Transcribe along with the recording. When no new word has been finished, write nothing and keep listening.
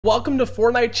Welcome to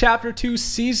Fortnite Chapter 2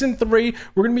 Season 3.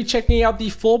 We're going to be checking out the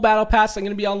full Battle Pass. I'm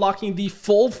going to be unlocking the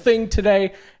full thing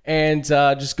today and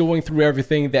just going through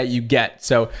everything that you get.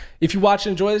 So if you watch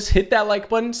and enjoy this, hit that like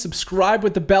button, subscribe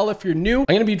with the bell if you're new. I'm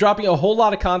going to be dropping a whole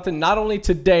lot of content, not only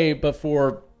today, but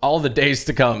for all the days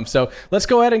to come. So let's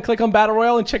go ahead and click on Battle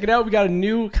Royale and check it out. We got a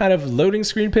new kind of loading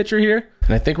screen picture here.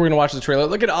 And I think we're going to watch the trailer.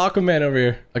 Look at Aquaman over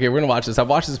here. Okay, we're going to watch this. I've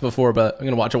watched this before, but I'm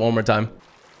going to watch it one more time.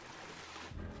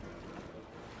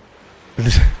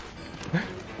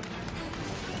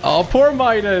 Oh, poor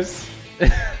Midas.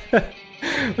 Look at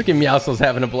Meowscles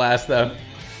having a blast though.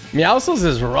 Meowscles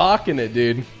is rocking it,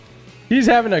 dude. He's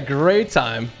having a great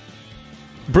time.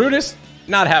 Brutus,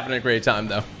 not having a great time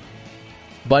though.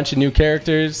 Bunch of new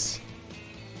characters.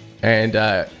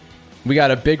 And we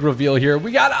got a big reveal here.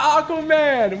 We got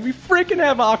Aquaman. We freaking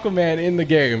have Aquaman in the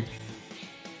game.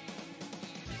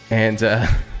 And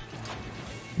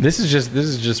this is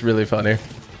just really funny.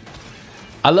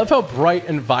 I love how bright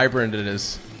and vibrant it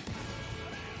is.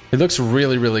 It looks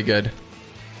really, really good.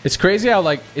 It's crazy how,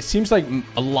 like, it seems like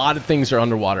a lot of things are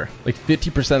underwater. Like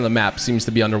 50% of the map seems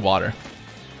to be underwater.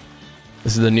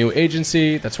 This is the new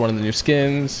agency. That's one of the new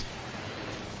skins.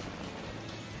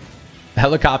 The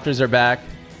helicopters are back.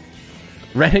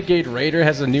 Renegade Raider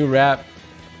has a new wrap.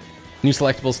 New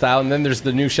selectable style. And then there's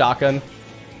the new shotgun.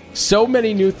 So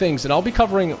many new things, and I'll be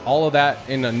covering all of that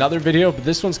in another video, but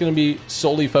this one's going to be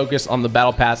solely focused on the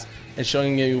Battle Pass and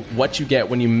showing you what you get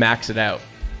when you max it out.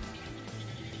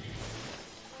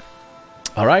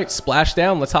 All right, splash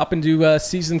down. Let's hop into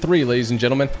Season 3, ladies and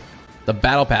gentlemen. The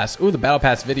Battle Pass. Ooh, the Battle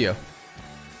Pass video.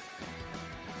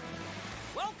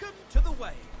 Welcome to the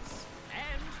waves,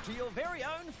 and to your very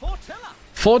own Fortilla.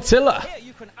 Fortilla. Here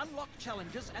you can unlock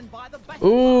challenges and buy the battle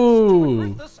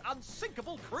Ooh. pass this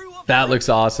unsinkable crew of That looks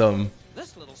awesome.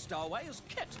 This little stowaway is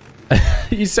Kit.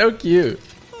 He's so cute.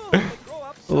 Oh, grow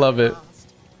up so Love it.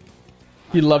 fast.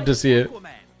 You'd love to see it. Aquaman.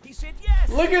 He said yes.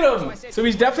 Look at him. So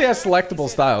he's definitely has selectable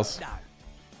styles. No.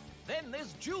 Then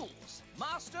there's Jules,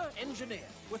 master engineer.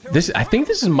 With her This, I think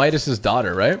this is Midas's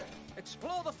daughter, right?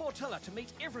 Explore the Fortilla to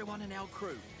meet everyone in our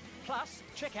crew. Plus,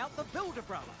 check out the build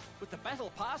umbrella. With the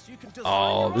battle pass, you can design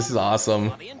Oh, your this own. is awesome.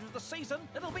 By the end of the season,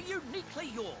 it'll be uniquely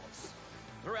yours.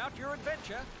 Throughout your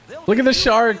adventure, there'll Look be at the new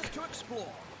shark. areas to explore.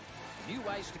 New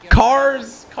ways to get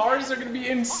Cars. Cars are going to be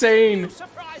insane.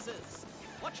 surprises.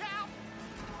 Watch out.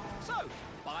 So,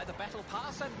 buy the battle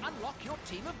pass and unlock your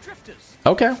team of drifters.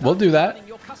 Okay, we'll do that. Designing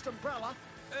your custom umbrella,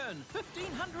 earn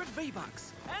 1,500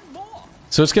 V-Bucks and more.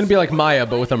 So it's going to be like Maya,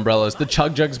 but with umbrellas. The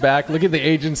Chug Jug's back. Look at the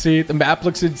agency. The map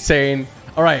looks insane.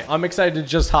 All right, I'm excited to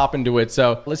just hop into it.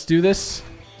 So let's do this.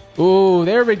 Ooh,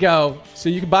 there we go. So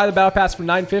you can buy the Battle Pass for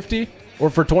 $9.50, or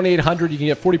for $2,800, you can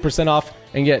get 40% off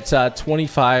and get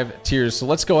 25 tiers. So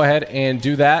let's go ahead and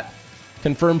do that.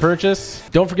 Confirm purchase.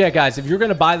 Don't forget, guys, if you're going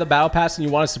to buy the Battle Pass and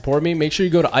you want to support me, make sure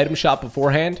you go to item shop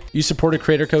beforehand. You support a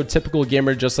creator code typical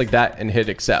gamer just like that and hit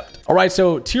accept. All right,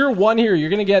 so tier 1 here, you're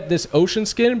going to get this ocean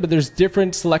skin, but there's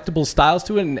different selectable styles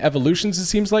to it and evolutions, it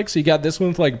seems like. So you got this one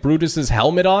with like Brutus's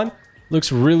helmet on.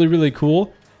 Looks really, really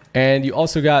cool. And you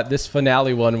also got this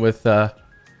finale one with a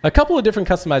couple of different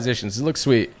customizations. It looks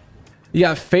sweet. You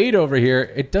got Fade over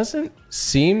here. It doesn't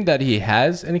seem that he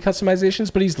has any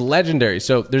customizations, but he's legendary.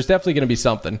 So there's definitely going to be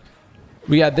something.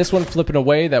 We got this one flipping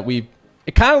away that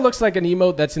it kind of looks like an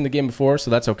emote that's in the game before,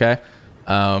 so that's okay.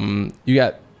 You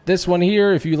got this one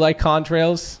here. If you like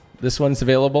contrails, this one's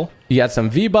available. You got some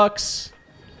V-Bucks.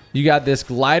 You got this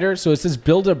glider. So it says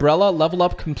build umbrella, level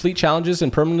up, complete challenges,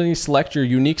 and permanently select your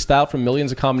unique style from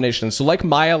millions of combinations. So like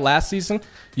Maya last season,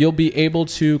 you'll be able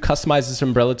to customize this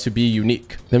umbrella to be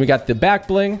unique. Then we got the back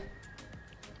bling.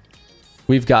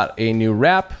 We've got a new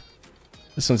wrap.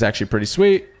 This one's actually pretty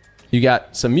sweet. You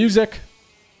got some music.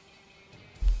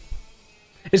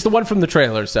 It's the one from the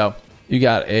trailer. So you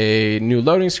got a new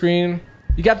loading screen.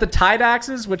 You got the tide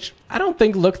axes, which I don't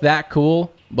think look that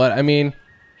cool, but I mean,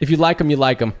 if you like them, you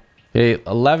like them. Okay,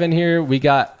 11 here. We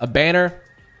got a banner.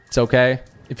 It's okay.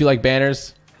 If you like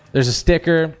banners. There's a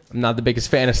sticker. I'm not the biggest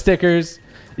fan of stickers.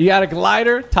 You got a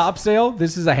glider, top sail.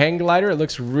 This is a hang glider. It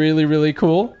looks really, really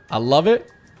cool. I love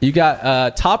it. You got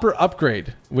a topper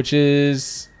upgrade, which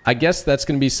is, I guess that's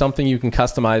going to be something you can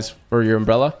customize for your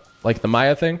umbrella, like the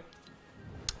Maya thing.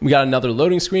 We got another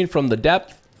loading screen from the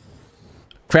depth.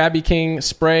 Krabby King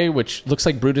spray, which looks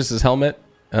like Brutus's helmet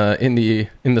in the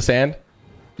sand.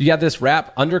 You got this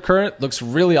wrap undercurrent. Looks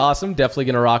really awesome. Definitely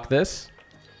going to rock this.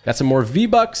 Got some more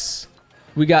V-Bucks.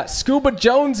 We got Scuba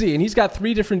Jonesy, and he's got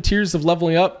 3 different tiers of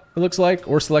leveling up, it looks like,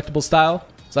 or selectable style.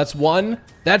 So that's 1.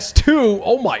 That's 2.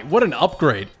 Oh my, what an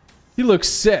upgrade. He looks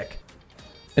sick.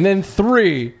 And then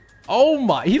 3. Oh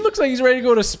my, he looks like he's ready to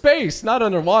go to space, not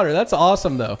underwater. That's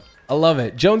awesome though. I love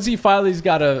it. Jonesy finally's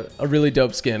got a really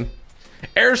dope skin.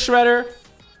 Air Shredder,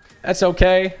 that's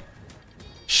okay.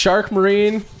 Shark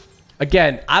Marine.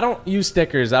 Again, I don't use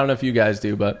stickers. I don't know if you guys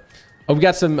do, but oh, we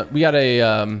got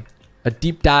a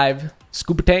deep dive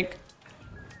scuba tank.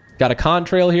 Got a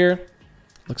contrail here.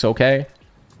 Looks okay.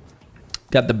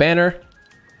 Got the banner.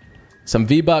 Some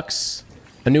V-Bucks.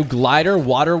 A new glider,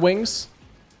 water wings.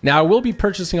 Now, I will be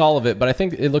purchasing all of it, but I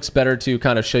think it looks better to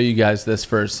kind of show you guys this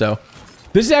first. So,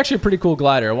 this is actually a pretty cool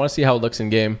glider. I want to see how it looks in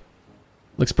game.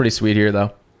 Looks pretty sweet here,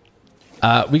 though.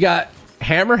 We got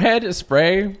Hammerhead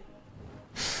spray.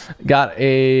 Got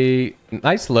a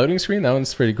nice loading screen. That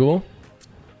one's pretty cool.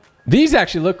 These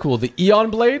actually look cool. The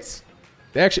Eon blades.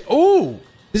 They actually... Oh!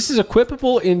 This is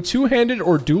equipable in two-handed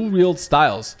or dual-wield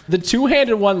styles. The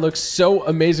two-handed one looks so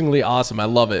amazingly awesome. I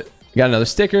love it. We got another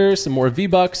sticker, some more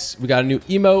V-Bucks. We got a new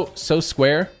emote, So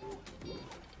Square.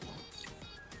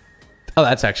 Oh,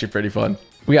 that's actually pretty fun.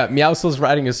 We got Meowscles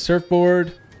riding a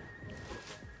surfboard.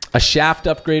 A shaft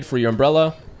upgrade for your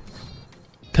umbrella.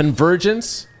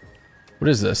 Convergence. What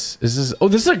is this? Is this... Oh,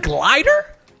 this is a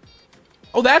glider?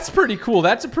 Oh, that's pretty cool.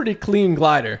 That's a pretty clean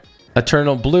glider.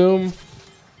 Eternal Bloom.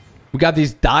 We got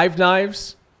these dive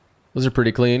knives. Those are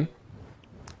pretty clean.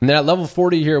 And then at level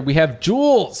 40 here, we have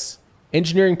Jules.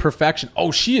 Engineering Perfection.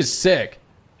 Oh, she is sick.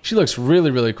 She looks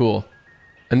really, really cool.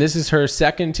 And this is her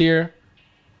second tier.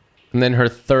 And then her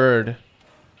third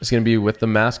is going to be with the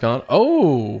mask on.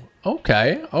 Oh,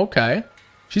 okay. Okay.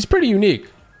 She's pretty unique.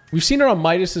 We've seen her on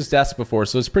Midas's desk before,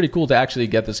 so it's pretty cool to actually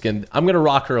get the skin. I'm going to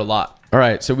rock her a lot. All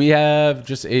right, so we have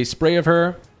just a spray of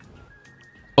her.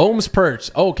 Ohm's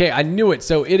Perch. Okay, I knew it.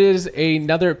 So it is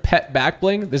another pet back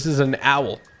bling. This is an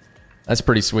owl. That's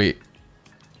pretty sweet.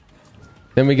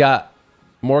 Then we got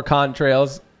more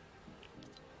contrails.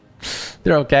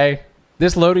 They're okay.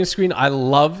 This loading screen I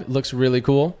love. It looks really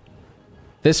cool.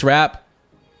 This wrap.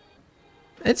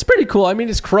 It's pretty cool. I mean,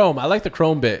 it's chrome. I like the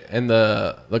chrome bit and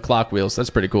the clock wheels. That's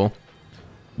pretty cool.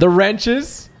 The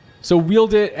wrenches. So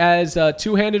wield it as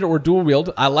two-handed or dual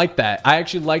wield. I like that. I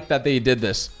actually like that they did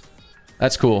this.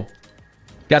 That's cool.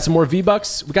 Got some more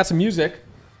V-Bucks. We got some music.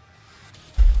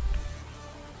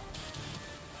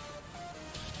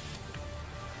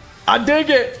 I dig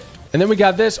it. And then we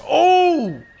got this.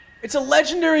 Oh, it's a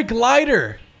legendary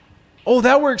glider. Oh,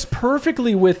 that works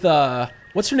perfectly with,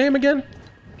 what's her name again?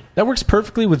 That works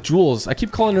perfectly with Jules. I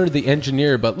keep calling her the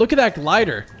engineer, but look at that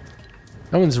glider.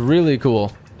 That one's really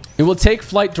cool. It will take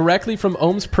flight directly from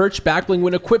Ohm's Perch back bling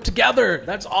when equipped together.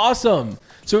 That's awesome.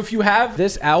 So if you have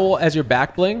this owl as your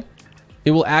back bling,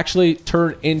 it will actually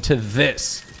turn into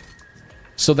this.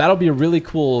 So that'll be a really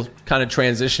cool kind of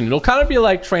transition. It'll kind of be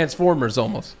like Transformers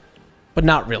almost, but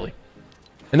not really.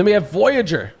 And then we have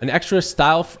Voyager, an extra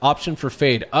style option for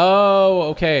fade. Oh,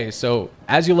 okay. So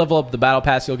as you level up the battle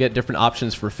pass, you'll get different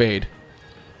options for fade.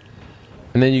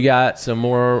 And then you got some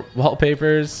more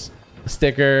wallpapers, a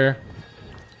sticker.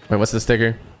 Wait, what's the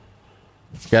sticker?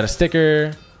 We got a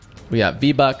sticker. We got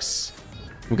V-Bucks.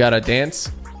 We got a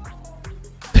dance.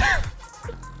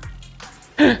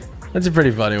 That's a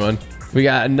pretty funny one. We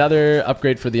got another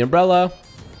upgrade for the umbrella.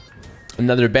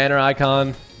 Another banner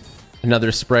icon.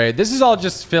 Another spray. This is all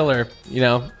just filler, you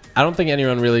know. I don't think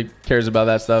anyone really cares about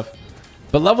that stuff.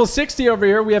 But level 60 over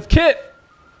here, we have Kit.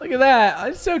 Look at that.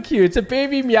 It's so cute. It's a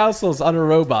baby Meowscles on a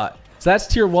robot. So that's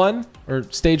tier 1 or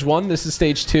stage 1. This is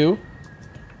stage 2.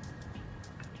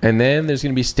 And then there's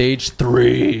going to be stage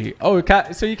 3. Oh,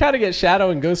 so you kind of get Shadow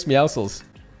and Ghost Meowscles.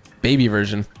 Baby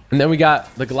version. And then we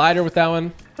got the glider with that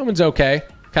one. That one's okay.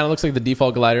 Kind of looks like the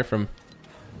default glider from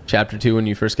chapter 2 when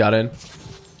you first got in.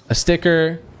 A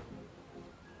sticker.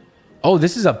 Oh,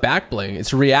 this is a back bling.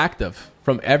 It's reactive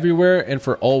from everywhere and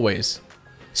for always.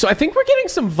 So I think we're getting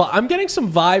some... I'm getting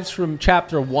some vibes from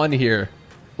chapter 1 here.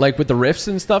 Like with the riffs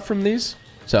and stuff from these.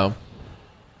 So.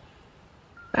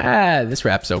 This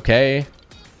wrap's okay.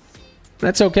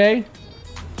 That's okay.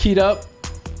 Keyed up.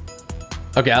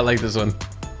 Okay, I like this one.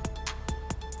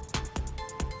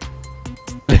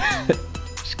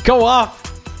 Go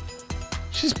off.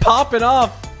 She's popping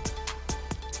off.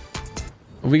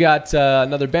 We got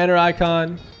another banner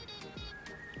icon.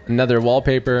 Another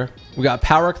wallpaper. We got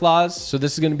power claws. So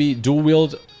this is going to be dual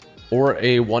wield or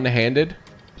a one-handed.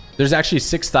 There's actually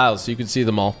 6 styles, so you can see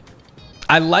them all.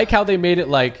 I like how they made it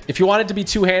like, if you want it to be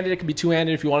two-handed, it can be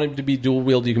two-handed. If you want it to be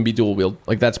dual-wield, you can be dual-wield.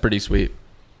 Like, that's pretty sweet.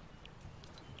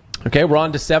 Okay, we're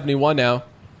on to 71 now.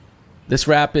 This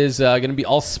wrap is going to be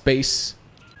all space.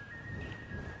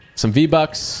 Some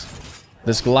V-Bucks.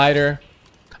 This glider.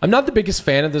 I'm not the biggest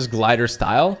fan of this glider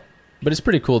style, but it's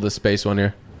pretty cool, this space one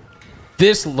here.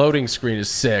 This loading screen is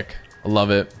sick. I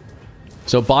love it.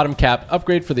 So bottom cap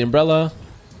upgrade for the umbrella.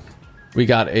 We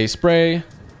got a spray.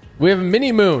 We have a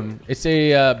mini moon. It's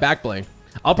a back bling.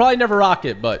 I'll probably never rock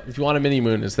it, but if you want a mini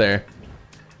moon, it's there.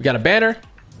 We got a banner.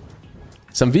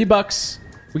 Some V-Bucks.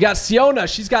 We got Siona.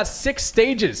 She's got 6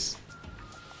 stages.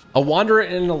 A wanderer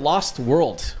in a lost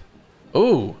world.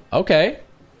 Ooh, okay.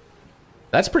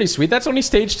 That's pretty sweet. That's only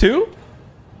stage 2?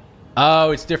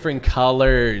 Oh, it's different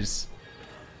colors.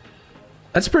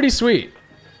 That's pretty sweet.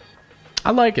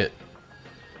 I like it.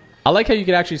 I like how you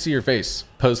can actually see your face.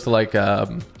 Opposed to like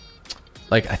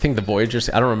I think the Voyager.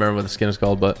 I don't remember what the skin is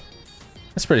called, but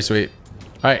that's pretty sweet.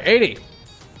 All right, 80.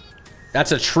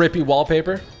 That's a trippy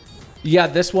wallpaper. You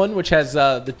got this one, which has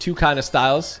the 2 kind of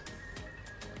styles.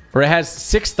 Or it has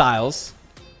 6 styles.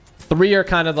 3 are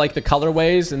kind of like the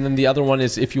colorways, and then the other one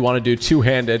is if you want to do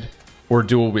 2-handed or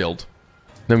dual wield.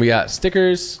 Then we got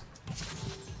stickers.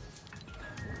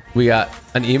 We got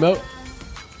an emote.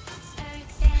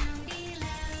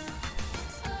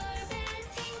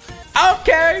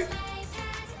 Okay.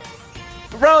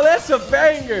 Bro, that's a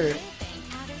banger.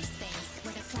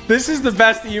 This is the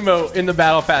best emote in the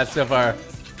battle pass so far.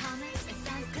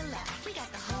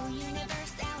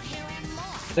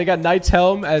 They got Knight's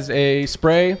Helm as a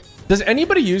spray. Does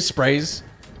anybody use sprays?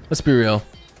 Let's be real.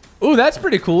 Ooh, that's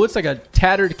pretty cool. It's like a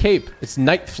tattered cape. It's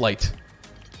Night Flight.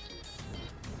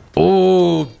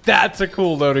 Ooh, that's a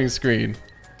cool loading screen.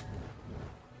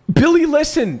 Billy,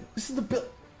 listen. This is the Bill.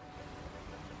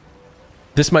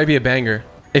 This might be a banger.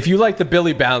 If you like the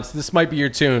Billy bounce, this might be your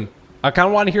tune. I kind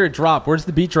of want to hear it drop. Where's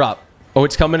the beat drop? Oh,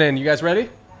 it's coming in. You guys ready?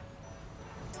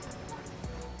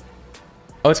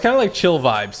 Oh, it's kind of like chill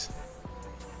vibes.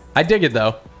 I dig it,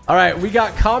 though. All right, we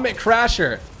got Comet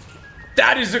Crasher.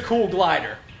 That is a cool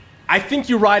glider. I think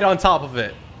you ride on top of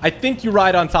it.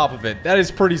 That is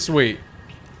pretty sweet.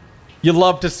 You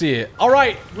love to see it. All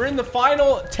right, we're in the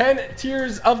final 10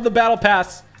 tiers of the Battle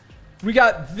Pass. We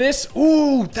got this.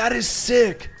 Ooh, that is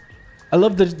sick. I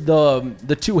love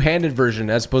the two-handed version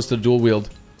as opposed to dual wield.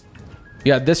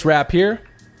 You got this wrap here.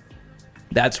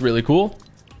 That's really cool.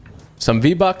 Some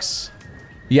V-Bucks.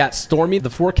 You got Stormy. The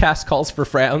forecast calls for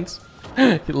frowns.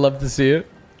 You'd love to see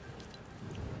it.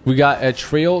 We got a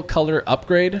trail color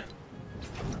upgrade.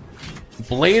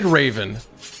 Blade Raven.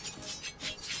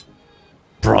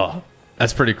 Bruh.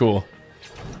 That's pretty cool.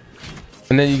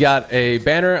 And then you got a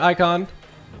banner icon.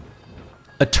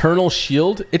 Eternal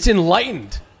Shield. It's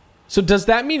enlightened. So does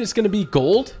that mean it's going to be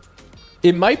gold?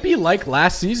 It might be like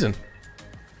last season,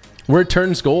 where it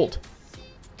turns gold.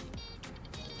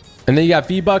 And then you got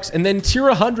V-Bucks. And then tier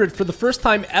 100, for the first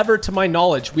time ever to my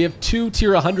knowledge, we have 2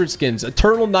 tier 100 skins.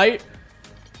 Eternal Knight.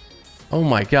 Oh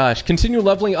my gosh. Continue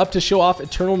leveling up to show off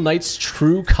Eternal Knight's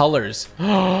true colors.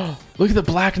 Look at the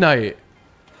Black Knight.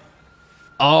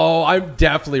 Oh, I'm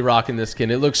definitely rocking this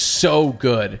skin. It looks so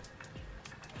good.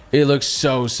 It looks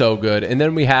so, so good. And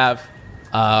then we have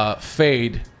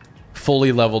Fade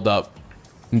fully leveled up.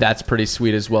 And that's pretty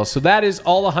sweet as well. So that is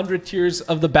all 100 tiers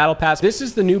of the Battle Pass. This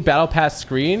is the new Battle Pass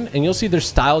screen, and you'll see their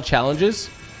style challenges.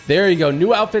 There you go.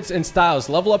 New outfits and styles.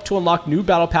 Level up to unlock new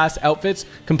Battle Pass outfits.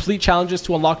 Complete challenges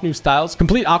to unlock new styles.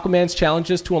 Complete Aquaman's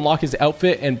challenges to unlock his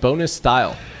outfit and bonus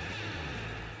style.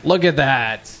 Look at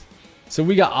that. So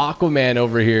we got Aquaman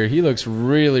over here. He looks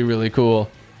really, really cool.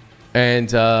 And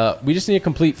we just need to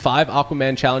complete 5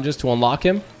 Aquaman challenges to unlock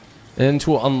him. And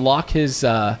to unlock his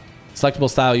selectable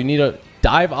style, you need to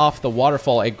dive off the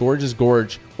waterfall at Gorge's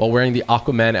Gorge while wearing the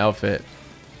Aquaman outfit.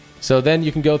 So then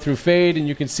you can go through Fade and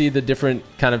you can see the different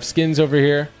kind of skins over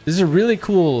here. This is a really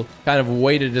cool kind of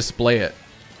way to display it.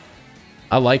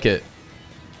 I like it.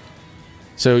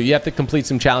 So you have to complete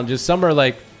some challenges. Some are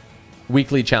like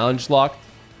weekly challenge locked.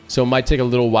 So it might take a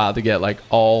little while to get like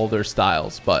all their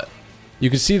styles, but you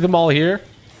can see them all here.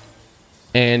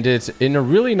 And it's in a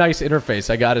really nice interface,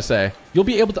 I gotta say. You'll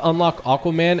be able to unlock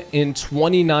Aquaman in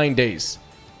 29 days.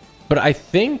 But I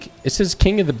think it says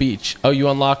King of the Beach. Oh, you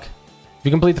unlock... If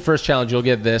you complete the first challenge, you'll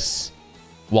get this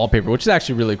wallpaper, which is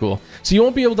actually really cool. So you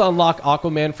won't be able to unlock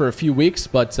Aquaman for a few weeks,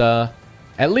 but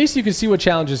at least you can see what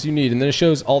challenges you need. And then it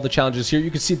shows all the challenges here. You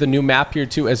can see the new map here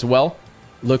too as well.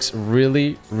 Looks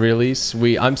really, really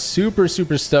sweet. I'm super,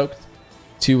 super stoked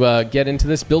to get into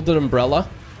this. Build an umbrella.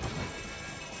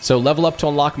 So level up to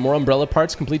unlock more umbrella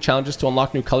parts. Complete challenges to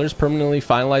unlock new colors. Permanently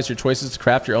finalize your choices to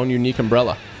craft your own unique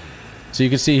umbrella. So you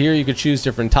can see here, you could choose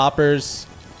different toppers.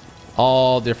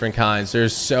 All different kinds.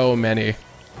 There's so many.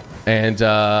 And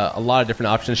a lot of different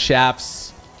options.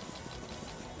 Shafts.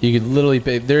 You could literally...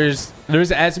 There's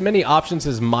as many options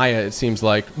as Maya, it seems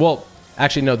like. Well,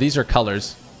 actually, no. These are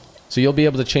colors. So you'll be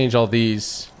able to change all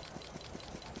these.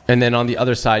 And then on the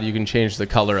other side, you can change the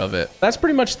color of it. That's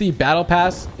pretty much the Battle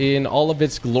Pass in all of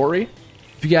its glory.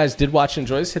 If you guys did watch and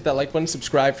enjoy this, hit that like button,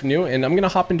 subscribe if you're new, and I'm going to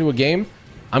hop into a game.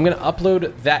 I'm going to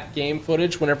upload that game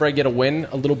footage whenever I get a win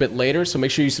a little bit later, so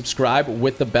make sure you subscribe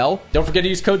with the bell. Don't forget to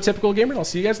use code TypicalGamer, and I'll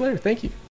see you guys later. Thank you.